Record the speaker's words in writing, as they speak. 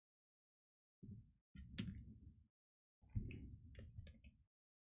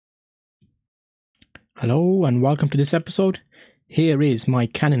Hello and welcome to this episode. Here is my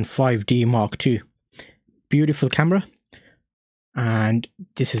Canon 5D Mark II. Beautiful camera. And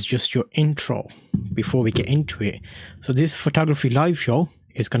this is just your intro before we get into it. So this photography live show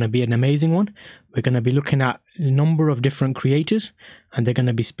is going to be an amazing one. We're going to be looking at a number of different creators and they're going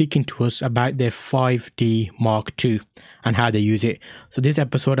to be speaking to us about their 5D Mark II and how they use it. So this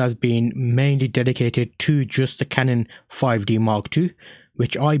episode has been mainly dedicated to just the Canon 5D Mark II,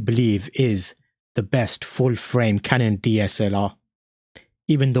 which I believe is the best full frame Canon DSLR,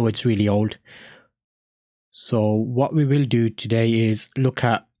 even though it's really old. So what we will do today is look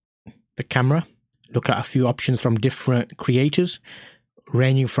at the camera, look at a few options from different creators,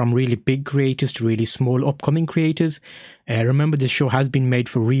 ranging from really big creators to really small upcoming creators. Remember, this show has been made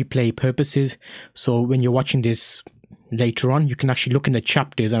for replay purposes, so when you're watching this later on, you can actually look in the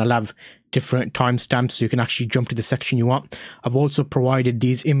chapters and I'll have different timestamps so you can actually jump to the section you want. I've also provided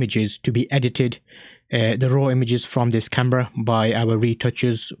these images to be edited, the raw images from this camera by our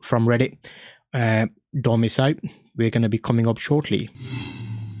retouchers from Reddit. Don't miss out, we're going to be coming up shortly.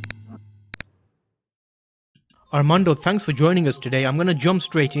 Armando, thanks for joining us today. I'm going to jump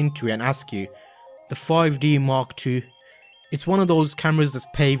straight into it and ask you, the 5D Mark II, it's one of those cameras that's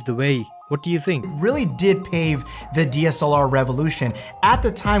paved the way. What do you think? It really did pave the DSLR revolution. At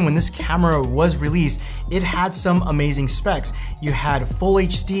the time when this camera was released, it had some amazing specs. You had full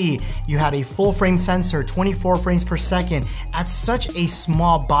HD, you had a full frame sensor, 24 frames per second, at such a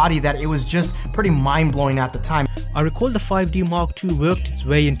small body that it was just pretty mind-blowing at the time. I recall the 5D Mark II worked its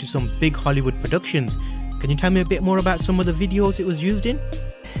way into some big Hollywood productions. Can you tell me a bit more about some of the videos it was used in?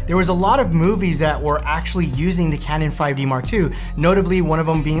 There was a lot of movies that were actually using the Canon 5D Mark II, notably one of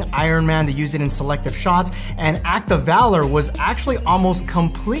them being Iron Man. They used it in selective shots, and Act of Valor was actually almost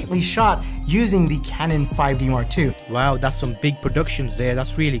completely shot using the Canon 5D Mark II. Wow, that's some big productions there.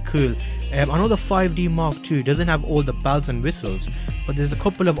 That's really cool. I know the 5D Mark II doesn't have all the bells and whistles, but there's a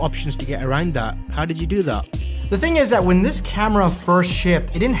couple of options to get around that. How did you do that? The thing is that when this camera first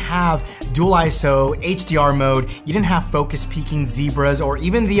shipped, it didn't have dual ISO, HDR mode, you didn't have focus peaking zebras, or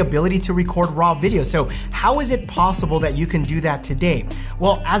even the ability to record raw video. So how is it possible that you can do that today?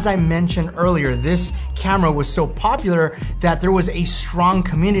 Well, as I mentioned earlier, this camera was so popular that there was a strong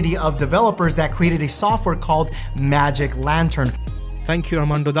community of developers that created a software called Magic Lantern. Thank you,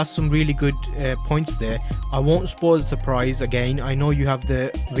 Armando. That's some really good points there. I won't spoil the surprise again. I know you have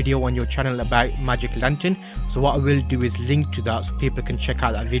the video on your channel about Magic Lantern, so what I will do is link to that so people can check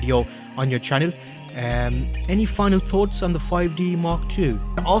out that video on your channel. Any final thoughts on the 5D Mark II?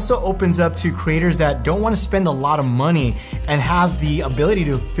 It also opens up to creators that don't want to spend a lot of money and have the ability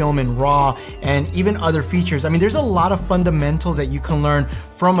to film in RAW and even other features. I mean, there's a lot of fundamentals that you can learn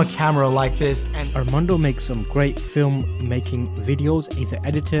from a camera like this. And Armando makes some great film making videos. He's an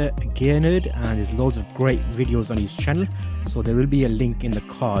editor, a gear nerd, and there's loads of great videos on his channel. So there will be a link in the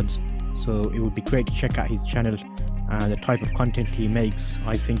cards. So it would be great to check out his channel and the type of content he makes.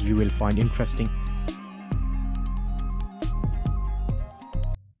 I think you will find interesting.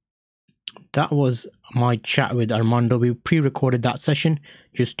 That was my chat with Armando. We pre-recorded that session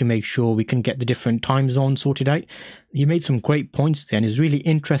just to make sure we can get the different time zones sorted out. He made some great points there, and it's really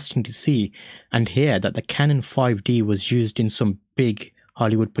interesting to see and hear that the Canon 5D was used in some big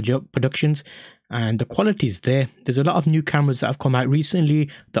Hollywood productions, and the quality is there. There's a lot of new cameras that have come out recently,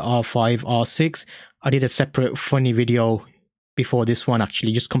 the R5, R6. I did a separate funny video before this one,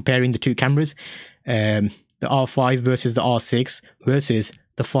 actually, just comparing the two cameras, the R5 versus the R6 versus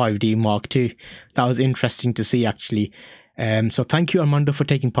the 5D Mark II. That was interesting to see, actually. So thank you, Armando, for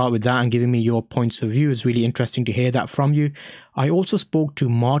taking part with that and giving me your points of view. It's really interesting to hear that from you. I also spoke to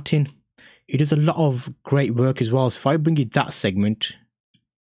Martin. He does a lot of great work as well. So if I bring you that segment.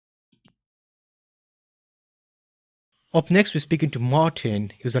 Up next, we're speaking to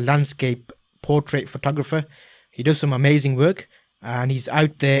Martin. He was a landscape portrait photographer. He does some amazing work and he's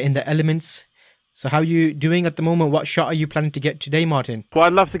out there in the elements. So how are you doing at the moment? What shot are you planning to get today, Martin? What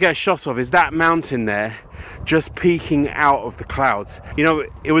I'd love to get a shot of is that mountain there, just peeking out of the clouds. You know,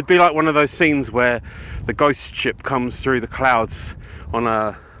 it would be like one of those scenes where the ghost ship comes through the clouds on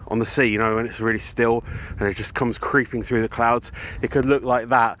the sea, you know, and it's really still and it just comes creeping through the clouds. It could look like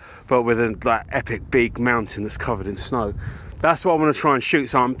that, but with a like epic big mountain that's covered in snow. That's what I want to try and shoot.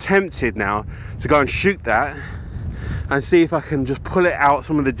 So I'm tempted now to go and shoot that and see if I can just pull it out,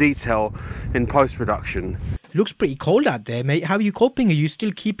 some of the detail in post-production. It looks pretty cold out there, mate. How are you coping? Are you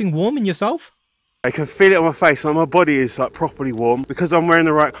still keeping warm in yourself? I can feel it on my face, like my body is like properly warm because I'm wearing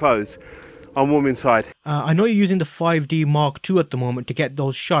the right clothes. I'm warm inside. I know you're using the 5D Mark II at the moment to get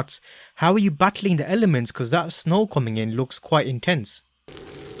those shots. How are you battling the elements? Because that snow coming in looks quite intense.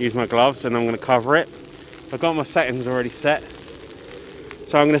 Use my gloves and I'm going to cover it. I've got my settings already set.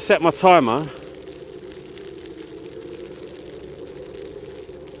 So I'm going to set my timer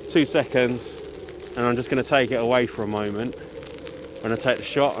 2 seconds, and I'm just going to take it away for a moment when I take the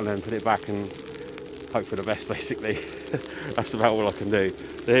shot, and then put it back and hope for the best, basically. That's about all I can do.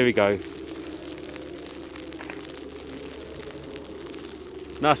 So here we go.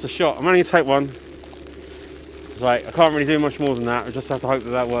 That's the shot. I'm only going to take one. It's like, I can't really do much more than that. I just have to hope that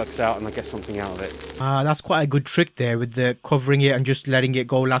that works out and I get something out of it. That's quite a good trick there with the covering it and just letting it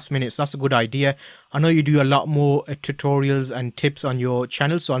go last minute. So that's a good idea. I know you do a lot more tutorials and tips on your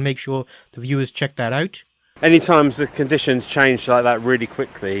channel, so I'll make sure the viewers check that out. Anytime the conditions change like that really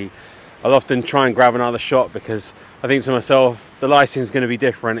quickly, I'll often try and grab another shot, because I think to myself, the lighting's going to be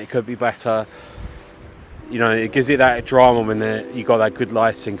different, it could be better. You know, it gives you that drama when you got that good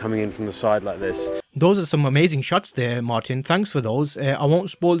lighting coming in from the side like this. Those are some amazing shots there, Martin. Thanks for those. I won't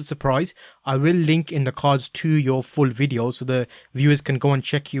spoil the surprise. I will link in the cards to your full video so the viewers can go and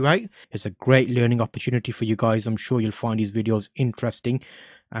check you out. It's a great learning opportunity for you guys. I'm sure you'll find his videos interesting.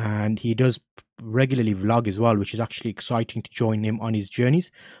 And he does regularly vlog as well, which is actually exciting to join him on his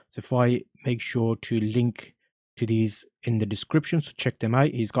journeys. So if I make sure to link to these in the description, so check them out.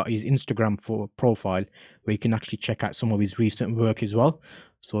 He's got his Instagram profile where you can actually check out some of his recent work as well.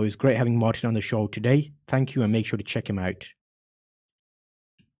 So it's great having Martin on the show today. Thank you, and make sure to check him out.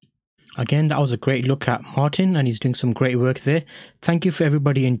 Again, that was a great look at Martin, and he's doing some great work there. Thank you for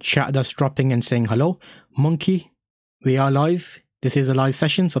everybody in chat that's dropping and saying hello. Monkey, we are live. This is a live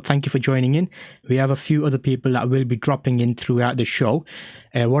session, so thank you for joining in. We have a few other people that will be dropping in throughout the show.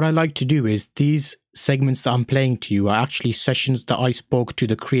 What I like to do is these segments that I'm playing to you are actually sessions that I spoke to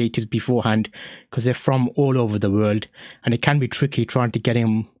the creators beforehand, because they're from all over the world, and it can be tricky trying to get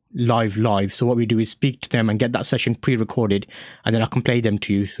them live. So what we do is speak to them and get that session pre-recorded, and then I can play them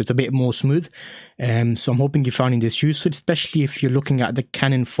to you. So it's a bit more smooth. So I'm hoping you're finding this useful, especially if you're looking at the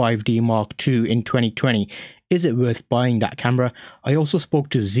Canon 5D Mark II in 2020. Is it worth buying that camera? I also spoke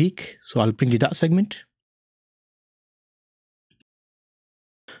to Zeek, so I'll bring you that segment.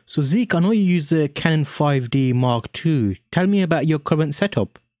 So Zeek, I know you use the Canon 5D Mark II. Tell me about your current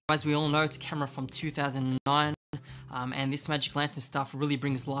setup. As we all know, it's a camera from 2009, and this magic lantern stuff really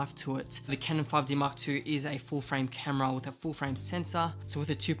brings life to it. The Canon 5D Mark II is a full frame camera with a full frame sensor. So with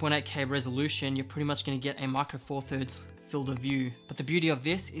a 2.8K resolution, you're pretty much going to get a micro four thirds field of view. But the beauty of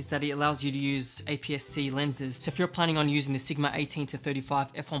this is that it allows you to use APS-C lenses. So if you're planning on using the Sigma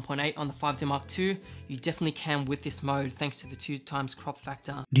 18-35 f1.8 on the 5D Mark II, you definitely can with this mode thanks to the 2x crop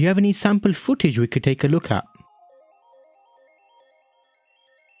factor. Do you have any sample footage we could take a look at?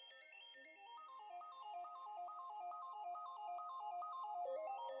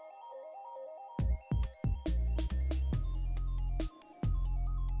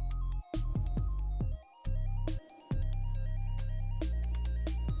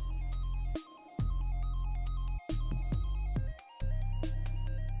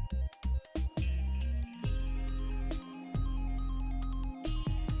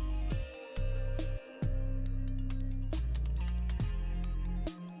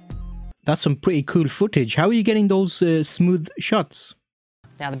 That's some pretty cool footage. How are you getting those smooth shots?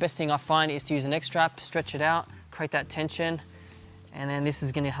 Now the best thing I find is to use an X strap, stretch it out, create that tension, and then this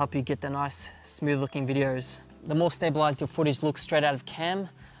is going to help you get the nice smooth looking videos. The more stabilized your footage looks straight out of cam,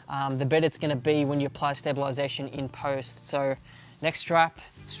 the better it's going to be when you apply stabilization in post. So neck strap,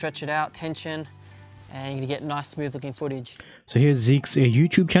 stretch it out, tension, and you're going to get nice smooth looking footage. So here's Zeek's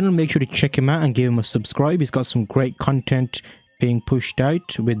YouTube channel. Make sure to check him out and give him a subscribe. He's got some great content being pushed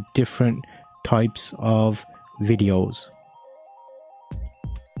out with different types of videos.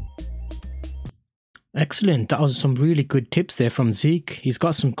 Excellent. That was some really good tips there from Zeek. He's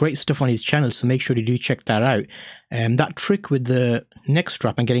got some great stuff on his channel, so make sure you do check that out. That trick with the neck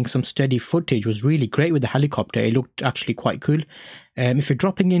strap and getting some steady footage was really great with the helicopter. It looked actually quite cool. If you're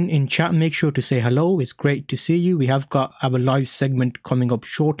dropping in chat, make sure to say hello. It's great to see you. We have got our live segment coming up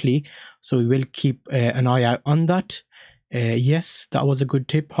shortly, so we will keep an eye out on that. Yes, that was a good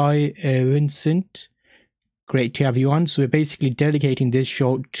tip. Hi, Vincent. Great to have you on. So we're basically dedicating this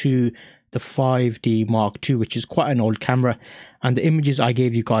show to the 5D Mark II, which is quite an old camera. And the images I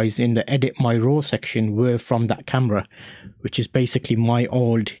gave you guys in the Edit My Raw section were from that camera, which is basically my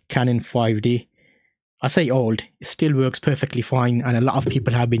old Canon 5D. I say old, it still works perfectly fine, and a lot of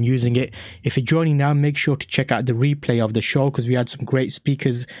people have been using it. If you're joining now, make sure to check out the replay of the show, because we had some great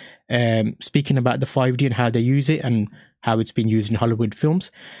speakers speaking about the 5D and how they use it and how it's been used in Hollywood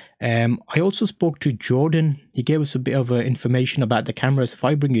films. I also spoke to Jordan. He gave us a bit of information about the cameras. If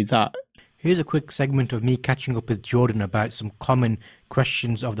I bring you that, here's a quick segment of me catching up with Jordan about some common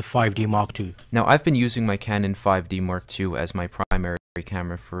questions of the 5D Mark II. Now, I've been using my Canon 5D Mark II as my primary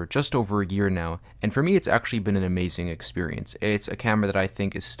camera for just over a year now, and for me it's actually been an amazing experience. It's a camera that I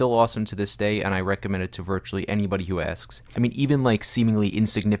think is still awesome to this day, and I recommend it to virtually anybody who asks. I mean, even like seemingly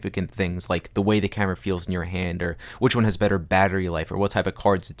insignificant things like the way the camera feels in your hand, or which one has better battery life, or what type of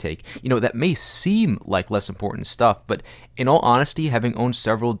cards to take, you know, that may seem like less important stuff, but in all honesty, having owned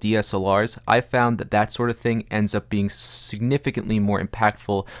several DSLRs, I found that that sort of thing ends up being significantly more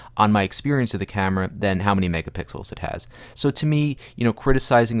impactful on my experience of the camera than how many megapixels it has. So to me, you know,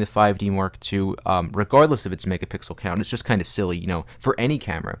 criticizing the 5D Mark II, regardless of its megapixel count, it's just kind of silly, you know, for any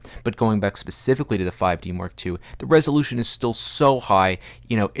camera. But going back specifically to the 5D Mark II, the resolution is still so high,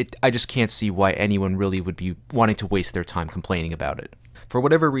 you know, I just can't see why anyone really would be wanting to waste their time complaining about it. For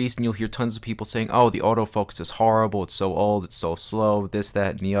whatever reason, you'll hear tons of people saying, oh, the autofocus is horrible, it's so old, it's so slow, this,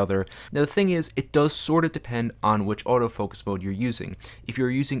 that, and the other. Now, the thing is, it does sort of depend on which autofocus mode you're using. If you're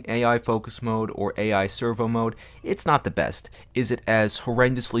using AI focus mode or AI servo mode, it's not the best. Is it as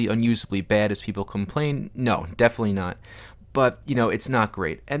horrendously, unusably bad as people complain? No, definitely not. But, you know, it's not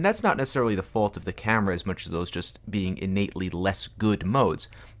great. And that's not necessarily the fault of the camera as much as those just being innately less good modes.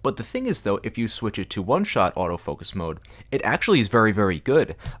 But the thing is, though, if you switch it to one-shot autofocus mode, it actually is very, very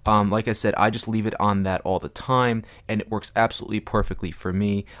good. Like I said, I just leave it on that all the time, and it works absolutely perfectly for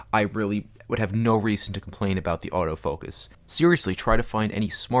me. I really would have no reason to complain about the autofocus. Seriously, try to find any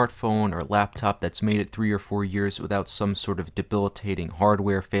smartphone or laptop that's made it 3 or 4 years without some sort of debilitating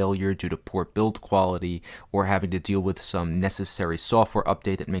hardware failure due to poor build quality or having to deal with some necessary software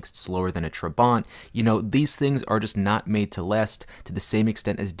update that makes it slower than a Trabant. You know, these things are just not made to last to the same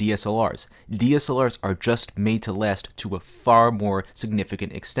extent as DSLRs. DSLRs are just made to last to a far more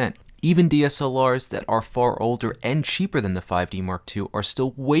significant extent. Even DSLRs that are far older and cheaper than the 5D Mark II are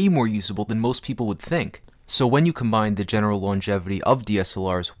still way more usable than most people would think. So when you combine the general longevity of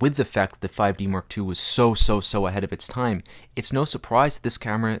DSLRs with the fact that the 5D Mark II was so ahead of its time, it's no surprise that this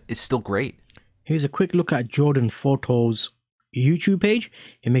camera is still great. Here's a quick look at Jordanphotousa's YouTube page.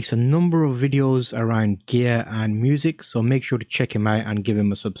 He makes a number of videos around gear and music, so make sure to check him out and give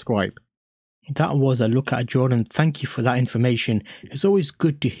him a subscribe. That was a look at Jordan. Thank you for that information. It's always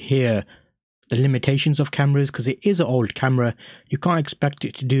good to hear the limitations of cameras because it is an old camera. You can't expect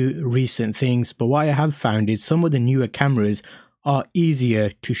it to do recent things, but what I have found is some of the newer cameras are easier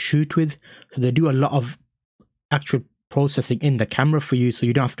to shoot with, so they do a lot of actual processing in the camera for you, so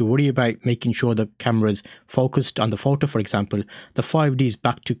you don't have to worry about making sure the camera's focused on the photo. For example, the 5D is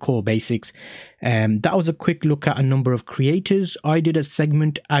back to core basics. That was a quick look at a number of creators. I did a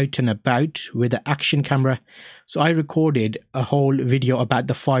segment out and about with an action camera, so I recorded a whole video about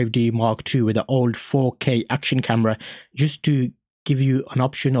the 5D Mark II with an old 4K action camera, just to give you an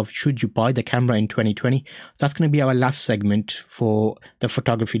option of should you buy the camera in 2020. That's going to be our last segment for the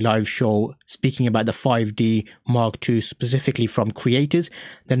photography live show, speaking about the 5D Mark II specifically from creators.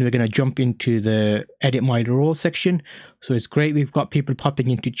 Then we're going to jump into the Edit My Raw section. So it's great, we've got people popping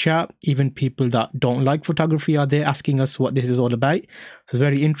into chat, even people that don't like photography are there asking us what this is all about. So it's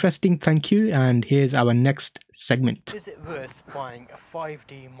very interesting, thank you, and here's our next segment. Is it worth buying a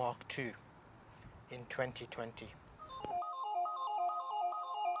 5D Mark II in 2020?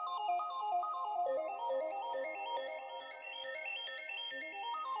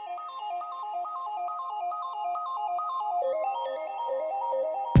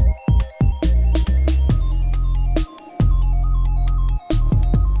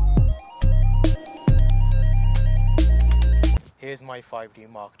 Here's my 5D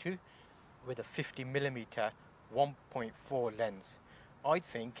Mark II with a 50mm 1.4 lens. I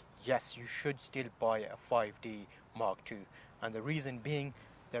think, yes, you should still buy a 5D Mark II, and the reason being,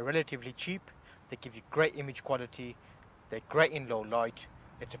 they're relatively cheap, they give you great image quality, they're great in low light,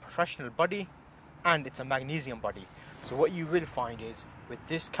 it's a professional body, and it's a magnesium body. So what you will find is, with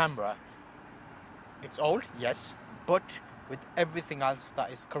this camera, it's old, yes, but with everything else that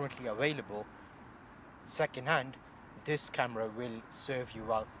is currently available second-hand, this camera will serve you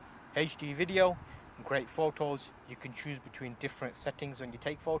well. HD video, great photos. You can choose between different settings when you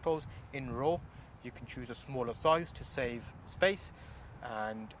take photos. In RAW, you can choose a smaller size to save space,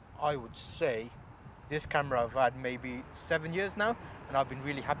 and I would say this camera I've had maybe 7 years now, and I've been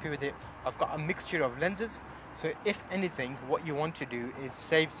really happy with it. I've got a mixture of lenses, so if anything, what you want to do is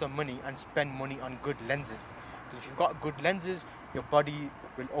save some money and spend money on good lenses, because if you've got good lenses, your body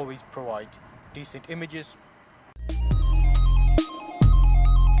will always provide decent images.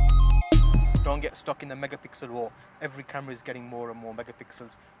 Don't get stuck in the megapixel war. Every camera is getting more and more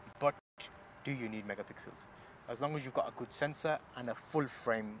megapixels, but do you need megapixels? As long as you've got a good sensor and a full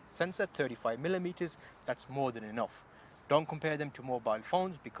frame sensor, 35mm, that's more than enough. Don't compare them to mobile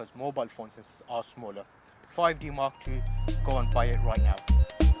phones because mobile phones are smaller. 5D Mark II, go and buy it right now.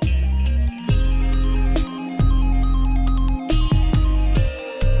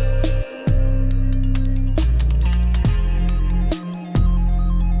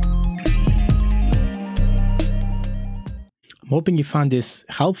 I'm hoping you found this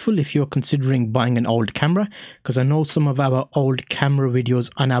helpful if you're considering buying an old camera, because I know some of our old camera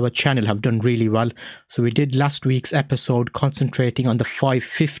videos on our channel have done really well. So we did last week's episode concentrating on the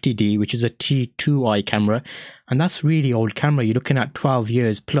 550D, which is a T2i camera, and that's really old camera. You're looking at 12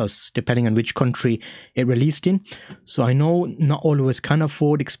 years plus, depending on which country it released in. So I know not all of us can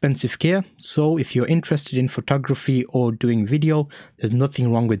afford expensive gear. So if you're interested in photography or doing video, there's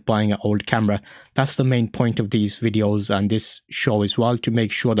nothing wrong with buying an old camera. That's the main point of these videos and this show as well, to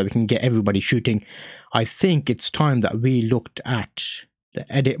make sure that we can get everybody shooting. I think it's time that we looked at the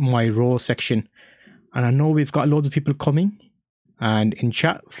Edit My Raw section. And I know we've got loads of people coming and in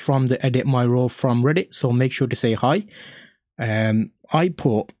chat from the Edit My Raw from Reddit, so make sure to say hi. I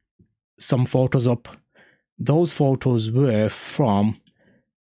put some photos up. Those photos were from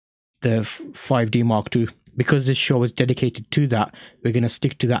the 5D Mark II. Because this show is dedicated to that, we're going to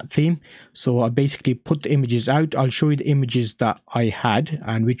stick to that theme. So I basically put the images out. I'll show you the images that I had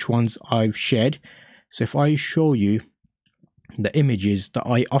and which ones I've shared. So if I show you the images that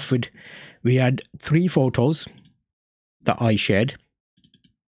I offered, we had 3 photos that I shared.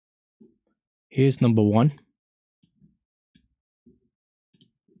 Here's number 1.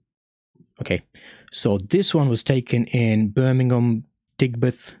 Okay, so this one was taken in Birmingham,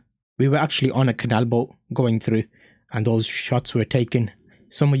 Digbeth. We were actually on a canal boat going through, and those shots were taken.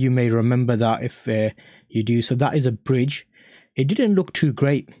 Some of you may remember that if you do. So that is a bridge. It didn't look too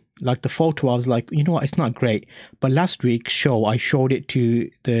great. Like the photo, I was like, you know what, it's not great. But last week's show, I showed it to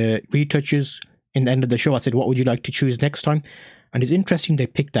the retouchers in the end of the show. I said, what would you like to choose next time? And it's interesting they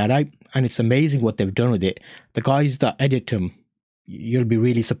picked that out, and it's amazing what they've done with it. The guys that edit them, you'll be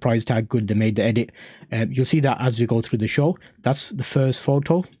really surprised how good they made the edit. You'll see that as we go through the show. That's the first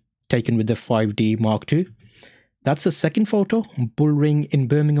photo taken with the 5D Mark II. That's the second photo, bull ring in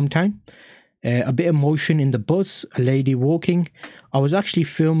Birmingham town. A bit of motion in the bus, a lady walking. I was actually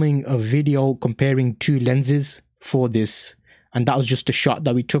filming a video comparing 2 lenses for this, and that was just a shot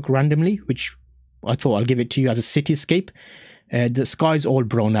that we took randomly, which I thought I'll give it to you as a cityscape. The sky's all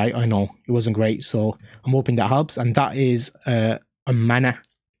brown out, I know, it wasn't great, so I'm hoping that helps. And that is a Mana.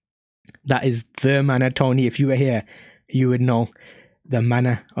 That is the Mana, Tony. If you were here, you would know the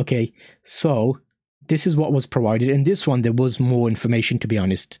Mana. Okay, so this is what was provided. In this one, there was more information, to be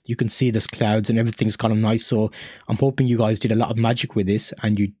honest. You can see there's clouds and everything's kind of nice. So I'm hoping you guys did a lot of magic with this,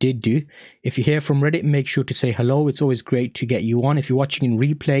 and you did do. If you're here from Reddit, make sure to say hello. It's always great to get you on. If you're watching in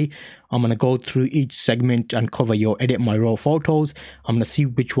replay, I'm going to go through each segment and cover your Edit My Raw photos. I'm going to see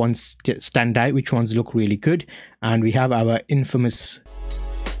which ones stand out, which ones look really good. And we have our infamous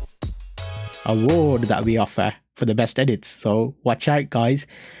award that we offer for the best edits. So watch out, guys.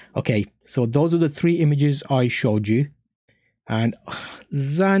 Okay, so those are the 3 images I showed you. And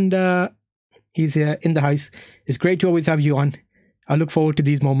Xander, he's here in the house. It's great to always have you on. I look forward to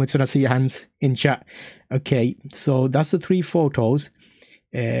these moments when I see your hands in chat. Okay, so that's the 3 photos.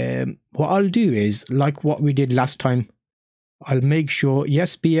 What I'll do is, like what we did last time, I'll make sure,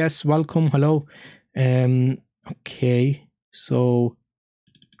 yes, BS, welcome, hello. Okay, so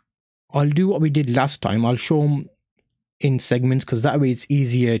I'll do what we did last time. I'll show them in segments, because that way it's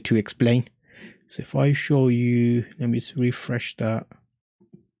easier to explain. So if I show you, let me just refresh that.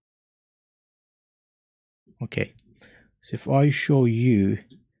 Okay, so if I show you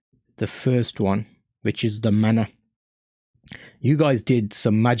the first one, which is the Mana, you guys did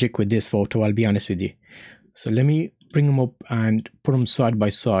some magic with this photo, I'll be honest with you. So let me bring them up and put them side by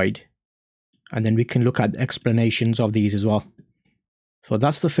side, and then we can look at the explanations of these as well. So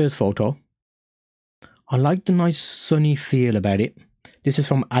that's the first photo. I like the nice sunny feel about it. This is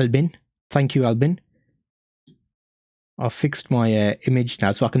from Albin. Thank you, Albin. I've fixed my image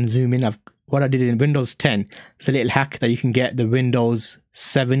now so I can zoom in. What I did in Windows 10, it's a little hack that you can get the Windows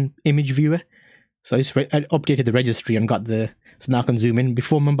 7 image viewer. So I updated the registry and got so now I can zoom in.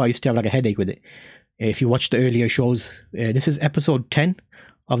 Before, remember, I used to have like a headache with it. If you watch the earlier shows, this is episode 10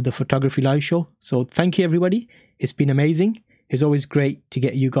 of the Photography Live show. So thank you, everybody. It's been amazing. It's always great to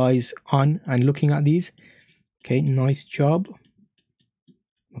get you guys on and looking at these. Okay, nice job.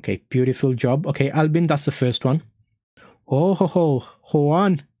 Okay, beautiful job. Okay, Albin, that's the first one. Oh,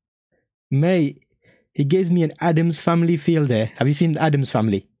 Juan, mate, he gives me an Addams Family feel there. Have you seen the Addams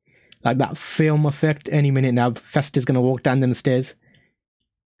Family? Like that film effect. Any minute now, Fester's going to walk down them stairs.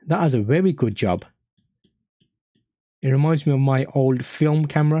 That is a very good job. It reminds me of my old film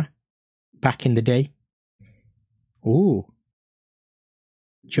camera back in the day. Ooh.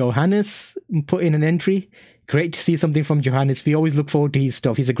 Johannes put in an entry. Great to see something from Johannes. We always look forward to his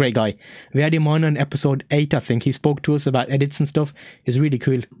stuff. He's a great guy. We had him on episode 8, I think. He spoke to us about edits and stuff. He's really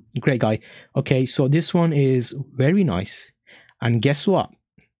cool. Great guy. Okay, so this one is very nice. And guess what?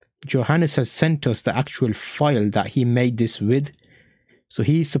 Johannes has sent us the actual file that he made this with. So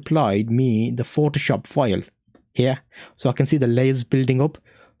he supplied me the Photoshop file here. So I can see the layers building up.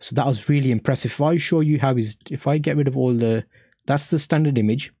 So that was really impressive. If I show you how he's, if I get rid of all the, that's the standard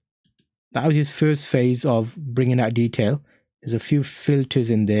image. That was his first phase of bringing out detail. There's a few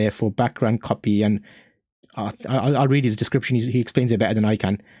filters in there for background copy, and I'll read his description. He explains it better than I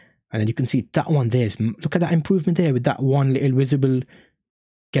can. And then you can see that one there. Look at that improvement there with that one little visible,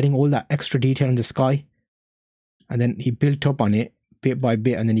 getting all that extra detail in the sky. And then he built up on it bit by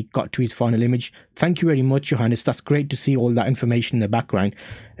bit, and then he got to his final image. Thank you very much, Johannes. That's great to see all that information in the background.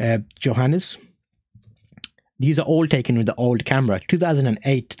 Johannes, these are all taken with the old camera.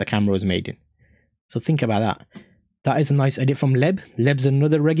 2008 the camera was made in. So think about that. That is a nice edit from Leb. Leb's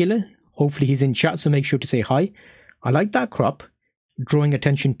another regular. Hopefully he's in chat, so make sure to say hi. I like that crop, drawing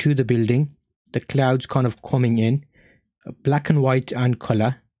attention to the building, the clouds kind of coming in, black and white and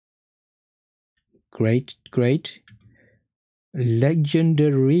color. Great, great.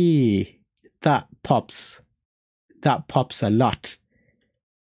 Legendary. That pops. That pops a lot.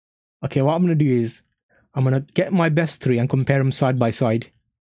 Okay, what I'm going to do is I'm going to get my best 3 and compare them side by side.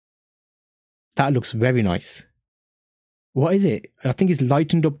 That looks very nice. What is it? I think it's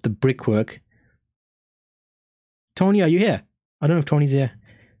lightened up the brickwork. Tony, are you here? I don't know if Tony's here.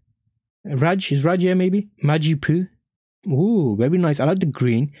 Raj, is Raj here maybe? Majipu. Ooh, very nice. I like the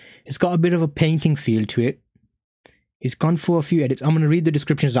green. It's got a bit of a painting feel to it. He's gone for a few edits. I'm going to read the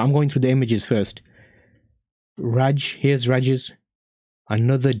descriptions. I'm going through the images first. Raj, here's Raj's.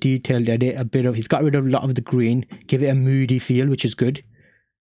 Another detailed edit. A bit of, he's got rid of a lot of the green. Give it a moody feel, which is good.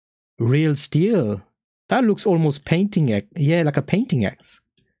 Real steel. That looks almost painting-esque. Yeah, like a painting-esque.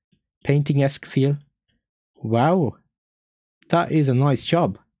 Painting-esque feel. Wow. That is a nice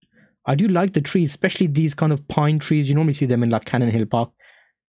job. I do like the trees, especially these kind of pine trees. You normally see them in like Cannon Hill Park.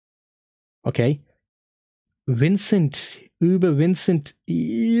 Okay. Vincent. Uber Vincent.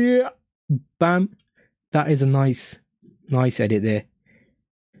 Yeah. Bam. That is a nice edit there.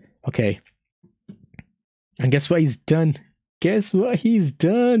 Okay. And guess what he's done? Guess what he's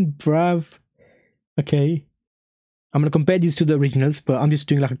done, bruv? Okay. I'm going to compare these to the originals, but I'm just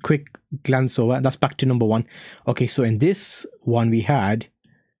doing like a quick glance over. That's back to number 1. Okay, so in this one we had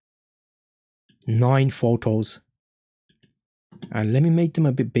 9 photos. And let me make them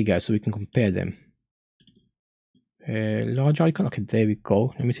a bit bigger so we can compare them. Large icon. Okay, there we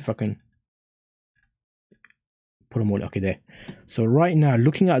go. Let me see if I can put them all. Okay, there. So right now,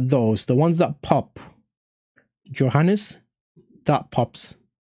 looking at those, the ones that pop. Johannes, that pops.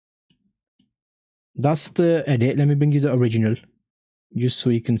 That's the edit. Let me bring you the original, just so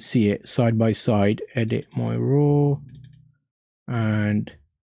you can see it side by side. EditMyRaw and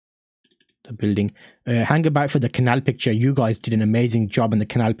the building. Hang about for the canal picture. You guys did an amazing job in the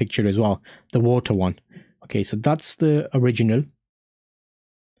canal picture as well. The water one. Okay, so that's the original.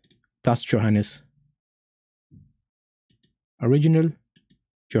 That's Johannes. Original,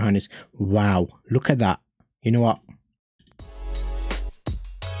 Johannes. Wow, look at that. You know what?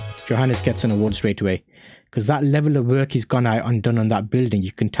 Johannes gets an award straight away, because that level of work he's gone out and done on that building.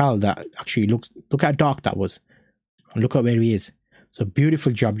 You can tell that actually look how dark that was, and look at where he is. So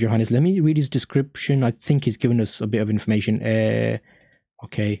beautiful job, Johannes. Let me read his description. I think he's given us a bit of information.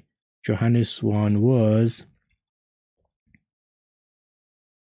 Okay, Johannes one was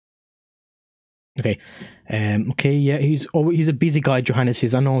okay. Okay, yeah, he's a busy guy, Johannes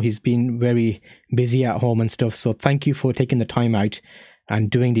is. I know he's been very busy at home and stuff. So thank you for taking the time out and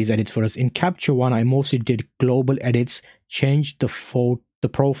doing these edits for us. In Capture One, I mostly did global edits, changed the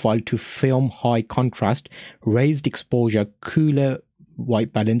profile to film high contrast, raised exposure, cooler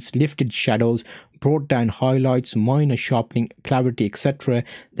white balance, lifted shadows, brought down highlights, minor sharpening, clarity, etc.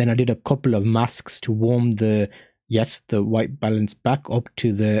 Then I did a couple of masks to warm the white balance back up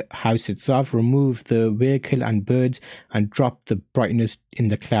to the house itself, remove the vehicle and birds, and drop the brightness in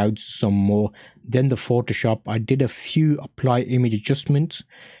the clouds some more. Then the Photoshop, I did a few apply image adjustments,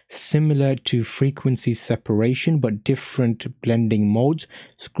 similar to frequency separation, but different blending modes,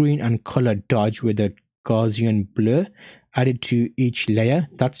 screen and color dodge with a Gaussian blur added to each layer.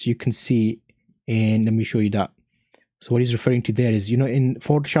 That's, you can see in, let me show you that. So what he's referring to there is, you know, in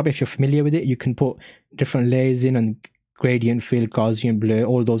Photoshop, if you're familiar with it, you can put different layers in, and gradient fill, Gaussian blur,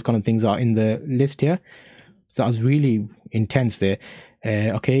 all those kind of things are in the list here. So that was really intense there.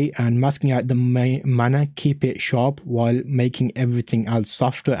 Okay, and masking out the mana, keep it sharp while making everything else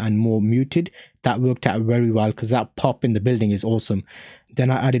softer and more muted. That worked out very well because that pop in the building is awesome.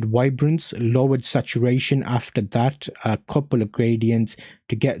 Then I added vibrance, lowered saturation after that, a couple of gradients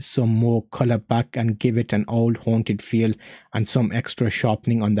to get some more color back and give it an old haunted feel, and some extra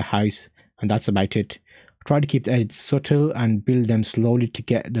sharpening on the house, and that's about it. Try to keep the edits subtle and build them slowly to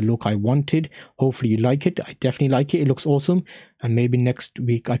get the look I wanted. Hopefully you like it. I definitely like it. It looks awesome. And maybe next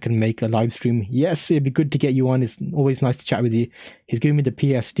week I can make a live stream. Yes, it'd be good to get you on. It's always nice to chat with you. He's giving me the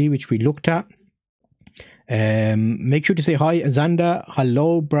PSD, which we looked at. Make sure to say hi, Xander.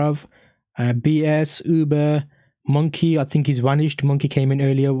 Hello, bruv. BS, Uber, Monkey. I think he's vanished. Monkey came in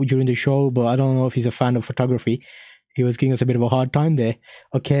earlier during the show, but I don't know if he's a fan of photography. He was giving us a bit of a hard time there.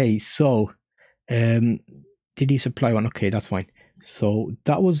 Okay, so... did he supply one? Okay, that's fine. So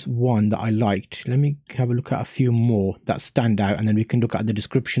that was one that I liked. Let me have a look at a few more that stand out, and then we can look at the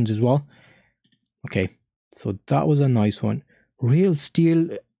descriptions as well. Okay, so that was a nice one. Real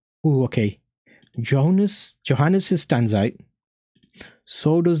Steel. Oh, okay. Johannes stands out.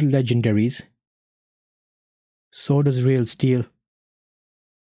 So does Legendaries. So does Real Steel.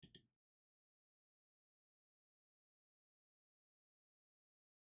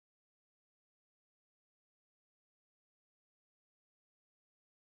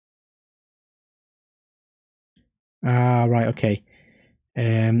 Right, okay.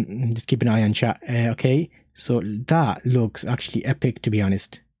 Just keep an eye on chat. Okay, so that looks actually epic, to be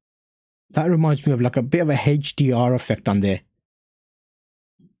honest. That reminds me of like a bit of a HDR effect on there.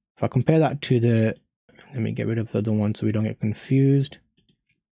 If I compare that to the... Let me get rid of the other one so we don't get confused.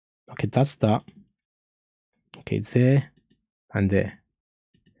 Okay, that's that. Okay, there and there.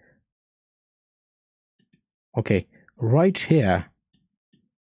 Okay, right here,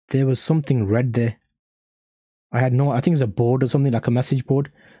 there was something red there. I think it's a board or something, like a message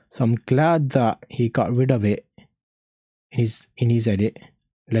board. So I'm glad that he got rid of it in his edit.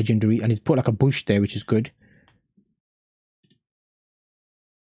 Legendary. And he's put like a bush there, which is good.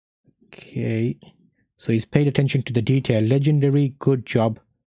 Okay. So he's paid attention to the detail. Legendary, good job.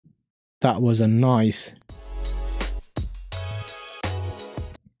 That was a nice...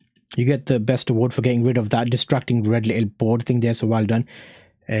 You get the best award for getting rid of that distracting red little board thing there, so well done.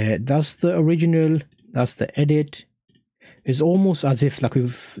 That's the original... That's the edit. It's almost as if like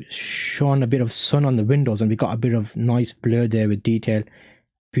we've shone a bit of sun on the windows and we got a bit of nice blur there with detail.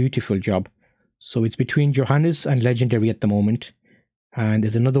 Beautiful job. So it's between Johannes and Legendary at the moment. And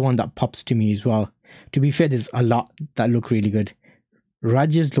there's another one that pops to me as well. To be fair, there's a lot that look really good.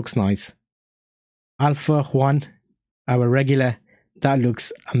 Raj's looks nice. Alpha Juan, our regular, that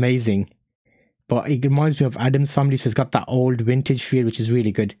looks amazing. But it reminds me of Adam's Family, so it's got that old vintage feel, which is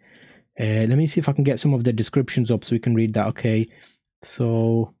really good. Let me see if I can get some of the descriptions up so we can read that. Okay,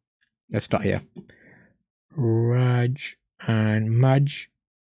 so let's start here. Raj and Maj.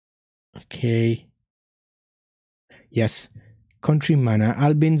 Okay. Yes. Country Manor.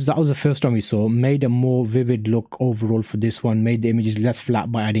 Albins, that was the first one we saw. Made a more vivid look overall for this one. Made the images less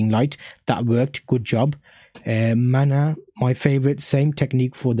flat by adding light. That worked. Good job. Mana, my favorite. Same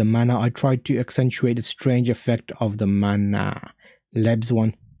technique for the mana. I tried to accentuate the strange effect of the mana. Leb's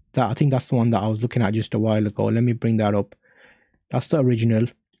one. I think that's the one that I was looking at just a while ago. Let me bring that up. That's the original.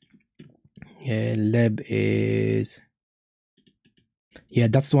 Leb is... Yeah,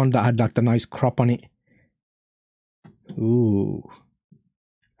 that's the one that had like the nice crop on it. Ooh.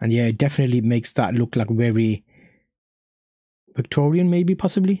 And yeah, it definitely makes that look like very Victorian, maybe,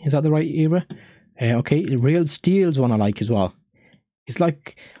 possibly. Is that the right era? Okay, Real Steel's one I like as well. It's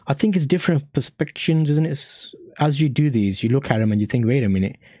like, I think it's different perspectives, isn't it? As you do these, you look at them and you think, wait a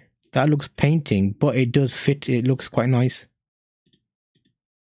minute. That looks painting, but it does fit. It looks quite nice.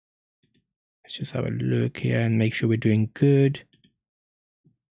 Let's just have a look here and make sure we're doing good.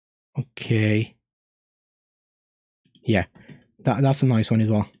 Okay. Yeah, that's a nice one as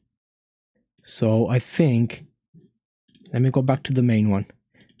well. So I think, let me go back to the main one.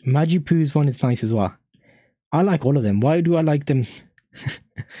 Magipoo's one is nice as well. I like all of them. Why do I like them?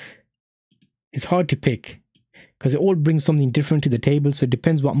 It's hard to pick, because it all brings something different to the table, so it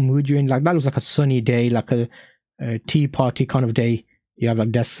depends what mood you're in. Like that looks like a sunny day, like a tea party kind of day. You have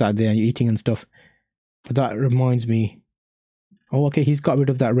like desks out there and you're eating and stuff. But that reminds me, oh okay, he's got rid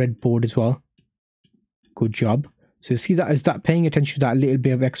of that red board as well. Good job. So see, that is that paying attention to that little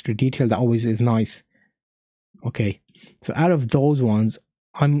bit of extra detail that always is nice. Okay, so out of those ones,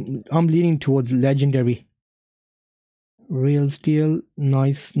 I'm leaning towards Legendary. Real Steel,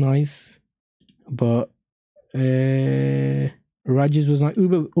 nice, but Raj's was not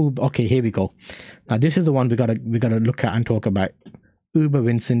Uber. Okay, here we go. Now this is the one we gotta look at and talk about. Uber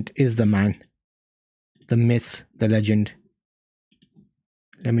Vincent is the man, the myth, the legend.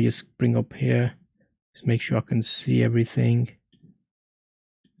 Let me just bring up here. Just make sure I can see everything.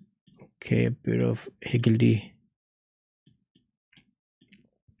 Okay, a bit of higgledy.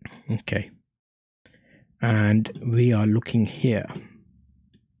 Okay. And we are looking here.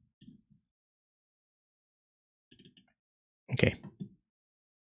 Okay.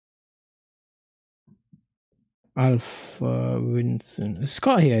 Alpha Vincent.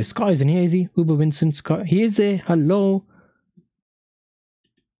 Scott here. Scott isn't here, is he? Uber Vincent Scott. He is there. Hello.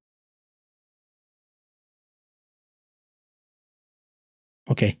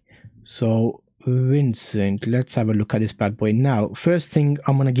 Okay. So Vincent, let's have a look at this bad boy. Now, first thing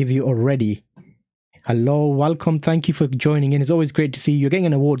I'm gonna give you already. Hello, welcome, thank you for joining in. It's always great to see you. You're getting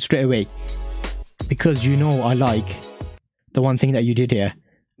an award straight away. Because you know I like the one thing that you did here,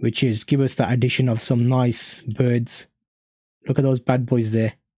 which is give us that addition of some nice birds. Look at those bad boys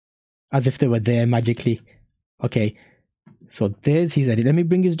there. As if they were there magically. Okay. So there's his edit. Let me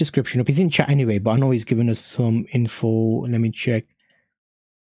bring his description up. He's in chat anyway, but I know he's given us some info. Let me check.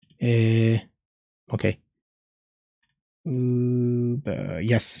 Okay.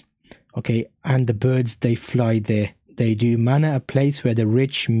 Yes. Okay. And the birds, they fly there. They do. Mana, a place where the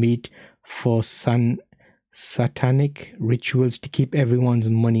rich meet for satanic rituals to keep everyone's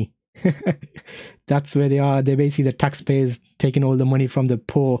money. That's where they are. They're basically the taxpayers taking all the money from the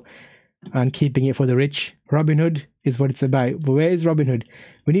poor and keeping it for the rich. Robin Hood is what it's about. But where is Robin Hood?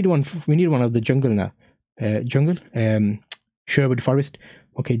 We need one. We need one of the jungle now. Sherwood Forest.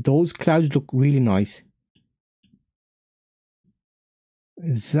 Okay, those clouds look really nice.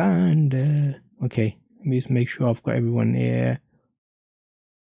 Xander. Okay, let me just make sure I've got everyone here.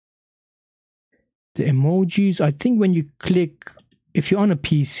 The emojis, I think when you click, if you're on a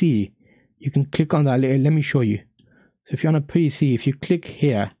PC, you can click on that little, let me show you. So if you're on a PC, if you click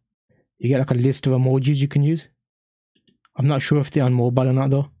here, you get like a list of emojis you can use. I'm not sure if they're on mobile or not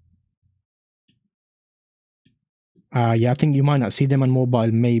though. Yeah, I think you might not see them on mobile,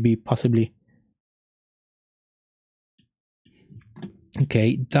 maybe, possibly.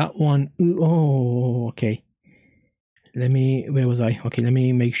 Okay, that one. Oh, okay. Let me, where was I? Okay, let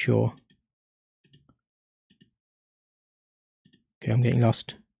me make sure. Okay, I'm getting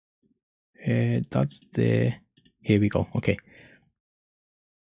lost. That's the, here we go. Okay.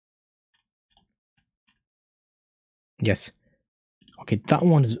 Yes. Okay, that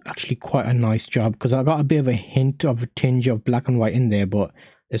one is actually quite a nice job because I got a bit of a hint of a tinge of black and white in there, but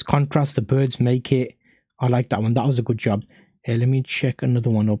there's contrast. The birds make it. I like that one. That was a good job. Let me check another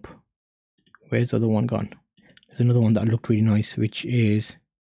one up. Where's the other one gone? There's another one that looked really nice, which is,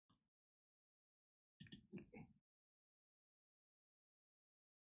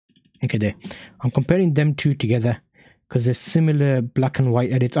 okay, there. I'm comparing them two together because they're similar black and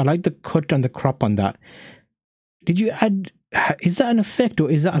white edits. I like the cut and the crop on that. Did you add, is that an effect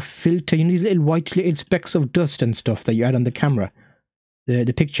or is that a filter? You know, these little white little specks of dust and stuff that you add on the camera,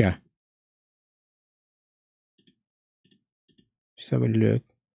 the picture. Just have a look.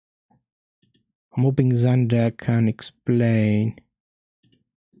 I'm hoping Xander can explain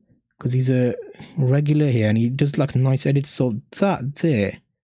because he's a regular here and he does like nice edits. So that there,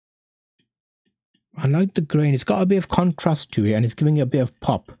 I like the grain. It's got a bit of contrast to it and it's giving it a bit of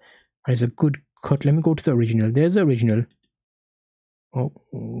pop. And it's a good cut. Let me go to the original. There's the original. Oh.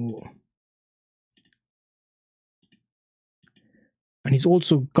 And he's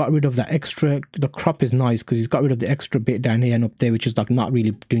also got rid of that extra, the crop is nice because he's got rid of the extra bit down here and up there, which is like not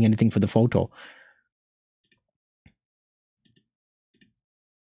really doing anything for the photo.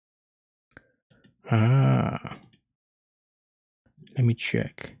 Let me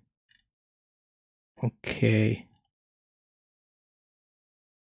check. Okay.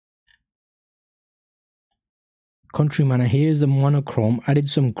 Countryman, here's the monochrome. Added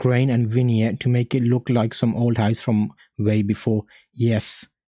some grain and vignette to make it look like some old house from way before. Yes,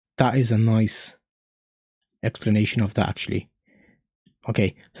 that is a nice explanation of that actually.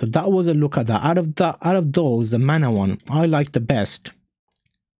 Okay, so that was a look at that. Out of those, the mana one I like the best.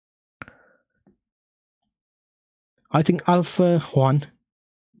 I think Alpha 1,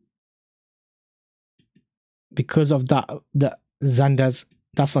 because of that, the Xander's,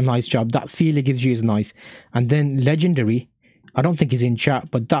 that's a nice job. That feel it gives you is nice. And then Legendary, I don't think he's in chat,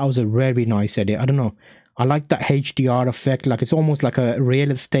 but that was a very nice edit. I don't know. I like that HDR effect. Like it's almost like a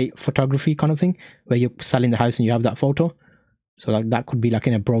real estate photography kind of thing where you're selling the house and you have that photo. So like that could be like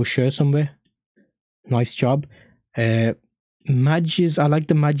in a brochure somewhere. Nice job. Madges, I like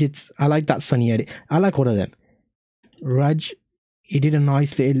the Madgets. I like that sunny edit. I like all of them. Raj, he did a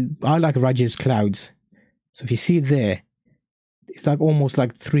nice little, I like Raj's clouds. So if you see there, it's like almost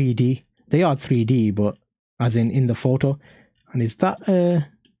like 3D. They are 3D, but as in the photo. And is that a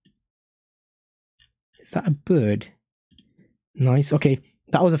bird? Nice. Okay,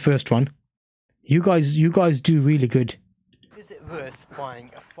 that was the first one. You guys do really good. Is it worth buying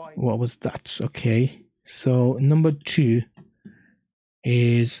a 5? What was that? Okay. So number 2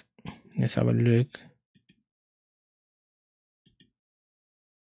 is, let's have a look.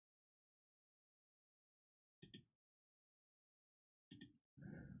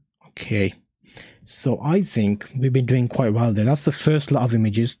 Okay. So I think we've been doing quite well there. That's the first lot of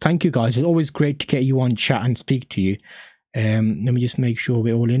images. Thank you guys. It's always great to get you on chat and speak to you. Let me just make sure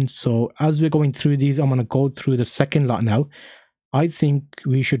we're all in. So as we're going through these, I'm going to go through the second lot now. I think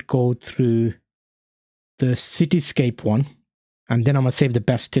we should go through the cityscape one, and then I'm going to save the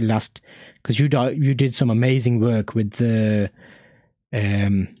best till last, because you did some amazing work with the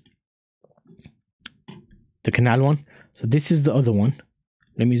canal one. So this is the other one.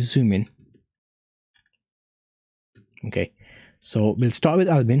 Let me zoom in. Okay, so we'll start with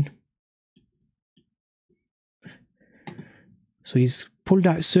Albin. So he's pulled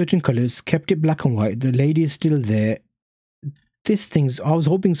out certain colors, kept it black and white. The lady is still there. This thing's, I was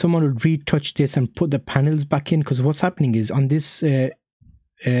hoping someone would retouch this and put the panels back in, because what's happening is on this what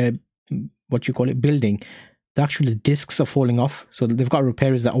you call it, building, the actual discs are falling off. So they've got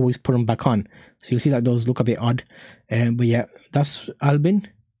repairers that always put them back on. So you'll see that those look a bit odd. But yeah, that's Albin.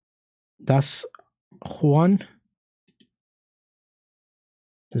 That's Juan.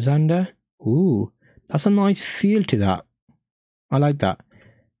 Xander. Ooh, that's a nice feel to that. I like that.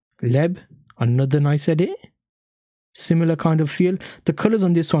 Leb, another nice edit. Similar kind of feel. The colors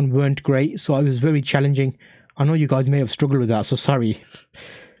on this one weren't great, so it was very challenging. I know you guys may have struggled with that, so sorry.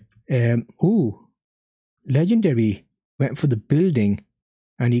 Ooh, Legendary went for the building,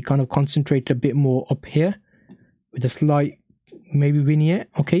 and he kind of concentrated a bit more up here with a slight maybe vignette.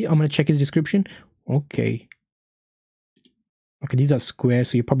 Okay, I'm gonna check his description. Okay, these are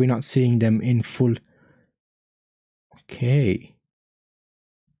squares, so you're probably not seeing them in full. Okay.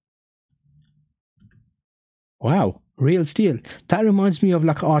 Wow, real steel. That reminds me of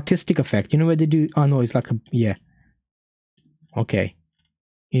like an artistic effect. You know where they do, oh no, it's like a, yeah. Okay,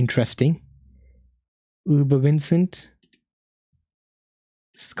 interesting. Uber Vincent.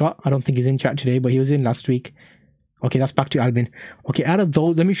 Scott, I don't think he's in chat today, but he was in last week. Okay, that's back to Albin. Okay, out of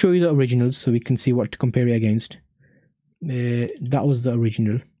those, let me show you the originals so we can see what to compare it against. That was the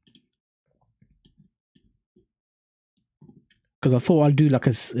original. Because I thought I'll do like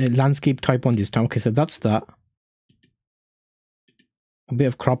a landscape type on this time. Okay, so that's that. A bit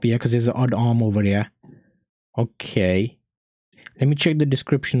of crop here because there's an odd arm over here. Okay. Let me check the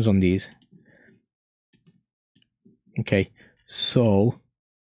descriptions on these. Okay, so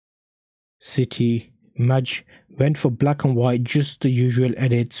City Madge went for black and white, just the usual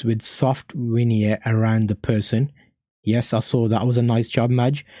edits with soft vignette around the person. Yes, I saw that. Was a nice job,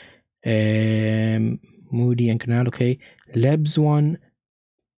 Madge. Moody and Canal. Okay, Leb's one,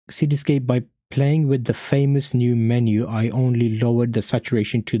 Cityscape, by playing with the famous new menu, I only lowered the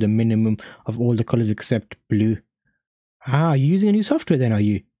saturation to the minimum of all the colors except blue. Ah, you're using a new software then, are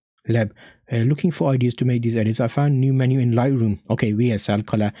you, Leb? Looking for ideas to make these edits. I found new menu in Lightroom. Okay, VSL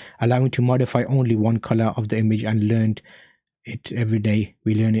color, allowing to modify only one color of the image, and learned it every day.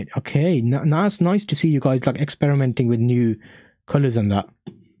 We learn it. Okay, now it's nice to see you guys like experimenting with new colors and that.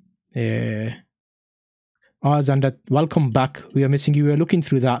 Xander, welcome back. We are missing you. We are looking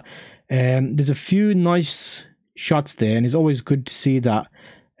through that. There's a few nice shots there, and it's always good to see that.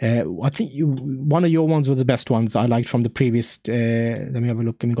 I think one of your ones was the best ones I liked from the previous. Let me have a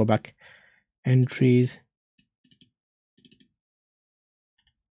look. Let me go back. Entries.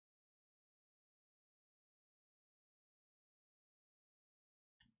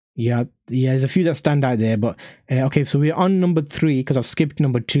 Yeah, there's a few that stand out there, but okay, so we're on number 3 because I've skipped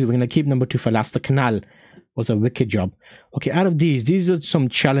number 2. We're gonna keep number 2 for last. The canal was a wicked job. Okay, out of these are some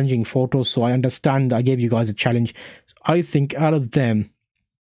challenging photos, so I understand I gave you guys a challenge. I think out of them,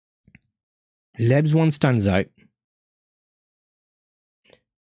 Leb's one stands out.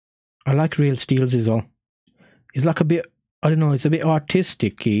 I like Real Steels as well. It's like a bit, I don't know, it's a bit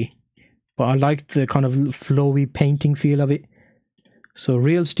artistic-y, but I like the kind of flowy painting feel of it. So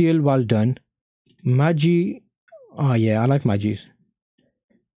Real Steel, well done. Maggi, oh yeah, I like Maggi's.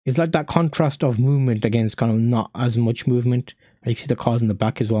 It's like that contrast of movement against kind of not as much movement. And you see the cars in the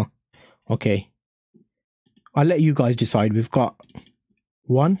back as well. Okay. I'll let you guys decide. We've got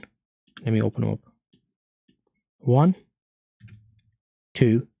 1. Let me open them up. 1,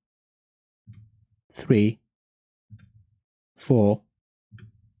 2, 3, 4,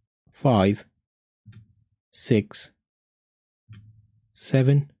 5, 6,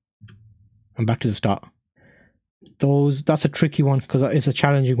 7, and back to the start. That's a tricky one because it's a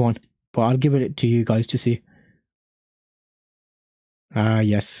challenging one, but I'll give it to you guys to see.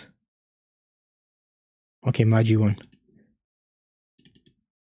 Yes. Okay, Magi one.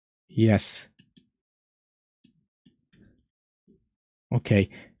 Yes. Okay,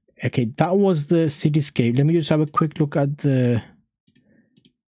 that was the cityscape. Let me just have a quick look at the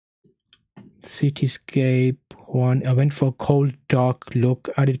cityscape one. I went for a cold dark look,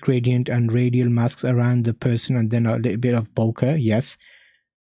 added gradient and radial masks around the person, and then a little bit of bokeh. Yes.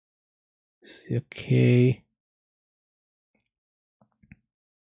 Okay.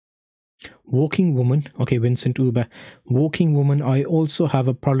 Walking woman. Okay, Vincent Uber. Walking woman, I also have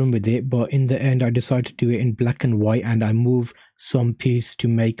a problem with it, but in the end I decided to do it in black and white, and I move some piece to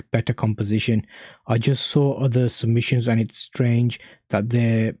make better composition. I just saw other submissions and it's strange that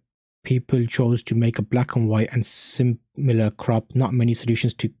the people chose to make a black and white and similar crop. Not many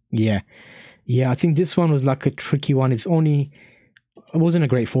solutions to... Yeah, I think this one was like a tricky one. It wasn't a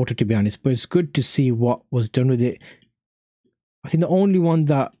great photo, to be honest, but it's good to see what was done with it. I think the only one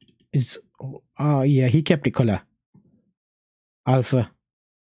that is... yeah, he kept it color. Alpha.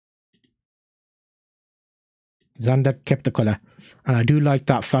 Xander kept the color. And I do like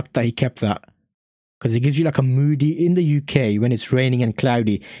that fact that he kept that. Because it gives you like a moody... In the UK, when it's raining and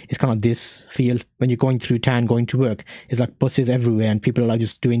cloudy, it's kind of this feel. When you're going through town, going to work, it's like buses everywhere and people are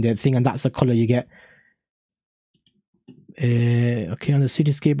just doing their thing, and that's the color you get. Okay, on the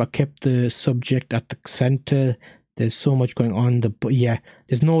cityscape, I kept the subject at the center. There's so much going on. Yeah,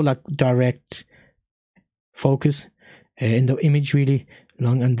 there's no like direct focus in the image really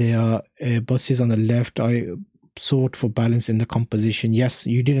long, and there are buses on the left. I sought for balance in the composition. Yes,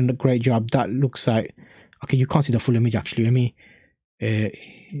 you did a great job. That looks like... Okay, you can't see the full image actually. Let me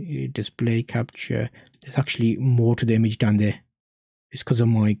display capture. There's actually more to the image down there. It's because of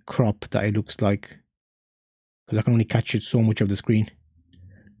my crop that it looks like, because I can only capture so much of the screen.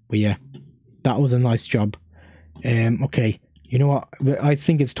 But yeah, that was a nice job. Okay, you know what? I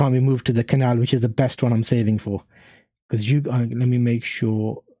think it's time we move to the canal, which is the best one I'm saving for. Because let me make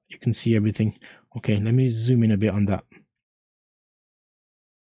sure you can see everything. Okay, let me zoom in a bit on that.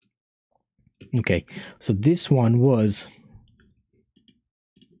 Okay, so this one was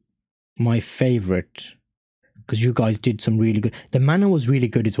my favorite because you guys did some really good... The manner was really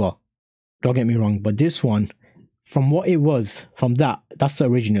good as well. Don't get me wrong, but this one, from what it was, that's the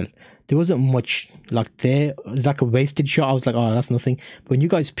original. There wasn't much like there. It was like a wasted shot. I was like, oh, that's nothing. But when you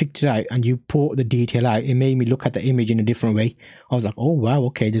guys picked it out and you put the detail out, it made me look at the image in a different way. I was like, oh, wow,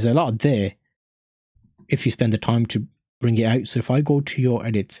 okay, there's a lot there if you spend the time to bring it out. So if I go to your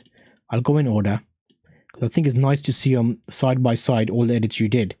edits, I'll go in order. Because I think it's nice to see side by side all the edits you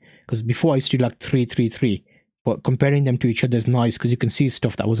did. Because before I used to do like 3, 3, 3. But comparing them to each other is nice because you can see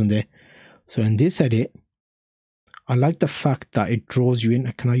stuff that wasn't there. So in this edit, I like the fact that it draws you in.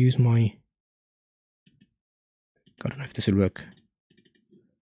 Can I use my... I don't know if this will work.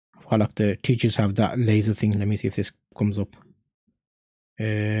 I like the teachers have that laser thing. Let me see if this comes up.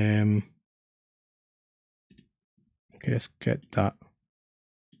 Okay, let's get that.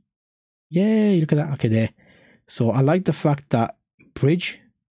 Yay, look at that. Okay, there. So I like the fact that bridge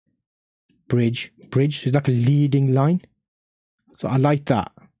is like a leading line. So I like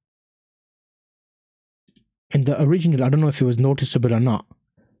that. In the original, I don't know if it was noticeable or not.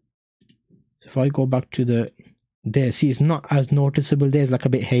 So if I go back to there, see, it's not as noticeable. There's like a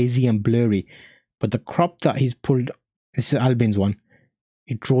bit hazy and blurry. But the crop that he's pulled, this is Albin's one.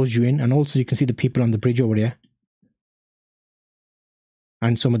 It draws you in. And also you can see the people on the bridge over there.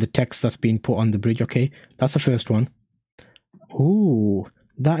 And some of the text that's being put on the bridge. Okay, that's the first one. Ooh,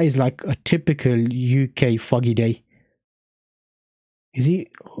 that is like a typical UK foggy day. Is he...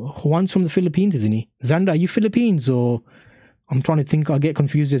 Juan's from the Philippines, isn't he? Xander, are you Philippines or... I'm trying to think. I get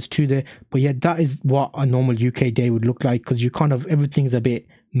confused as to the... But yeah, that is what a normal UK day would look like, because you kind of... Everything's a bit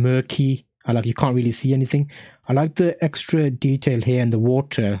murky. Like you can't really see anything. I like the extra detail here in the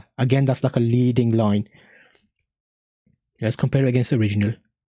water. Again, that's like a leading line. Let's compare it against the original.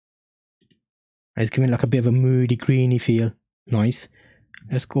 It's giving like a bit of a moody, greeny feel. Nice.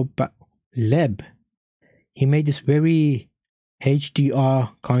 Let's go back. Leb. He made this very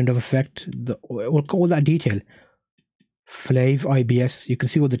HDR kind of effect. All that detail. Flav IBS. You can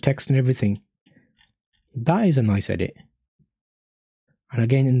see all the text and everything. That is a nice edit. And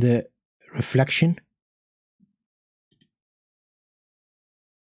again in the reflection.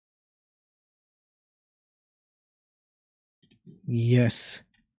 Yes.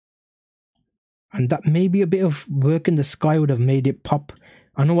 And that maybe a bit of work in the sky would have made it pop.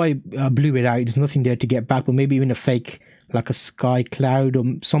 I know I blew it out. There's nothing there to get back, but maybe even a fake, like a sky cloud or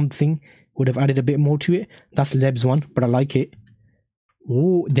something, would have added a bit more to it. That's Leb's one, but I like it.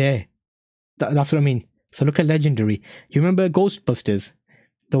 Oh, there. That's what I mean. So look at Legendary. You remember Ghostbusters?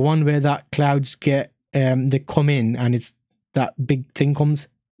 The one where that clouds get, they come in and it's that big thing comes,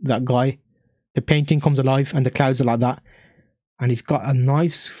 that guy. The painting comes alive and the clouds are like that. And he's got a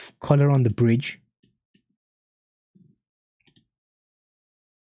nice color on the bridge.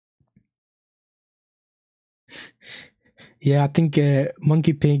 Yeah, I think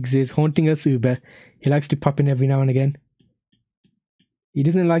Monkey Pigs is haunting us, Uber. He likes to pop in every now and again. He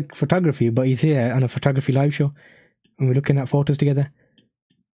doesn't like photography, but he's here on a photography live show. And we're looking at photos together.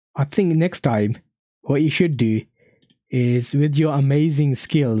 I think next time, what you should do is, with your amazing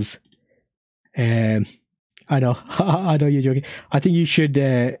skills, I know, I know you're joking. I think you should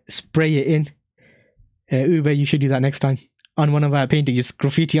spray it in. Uber, you should do that next time. On one of our paintings, just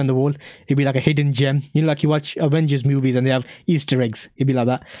graffiti on the wall. It'd be like a hidden gem. You know, like you watch Avengers movies and they have Easter eggs. It'd be like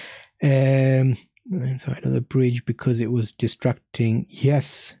that. Inside of the bridge because it was distracting.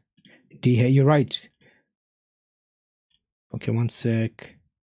 Yes. You're right. Okay, one sec.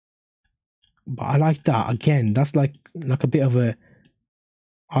 But I like that. Again, that's like a bit of a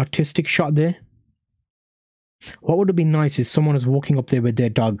artistic shot there. What would have been nice is someone was walking up there with their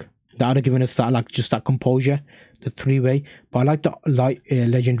dog. That would have given us that, like, just that composure, the three-way. But I like the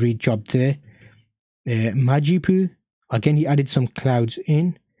Legendary job there. Majipu, again, he added some clouds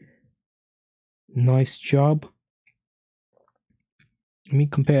in. Nice job. Let me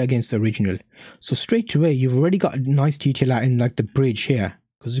compare against the original. So straight away, you've already got a nice detail out in like the bridge here,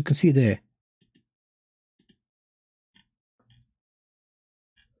 because you can see there.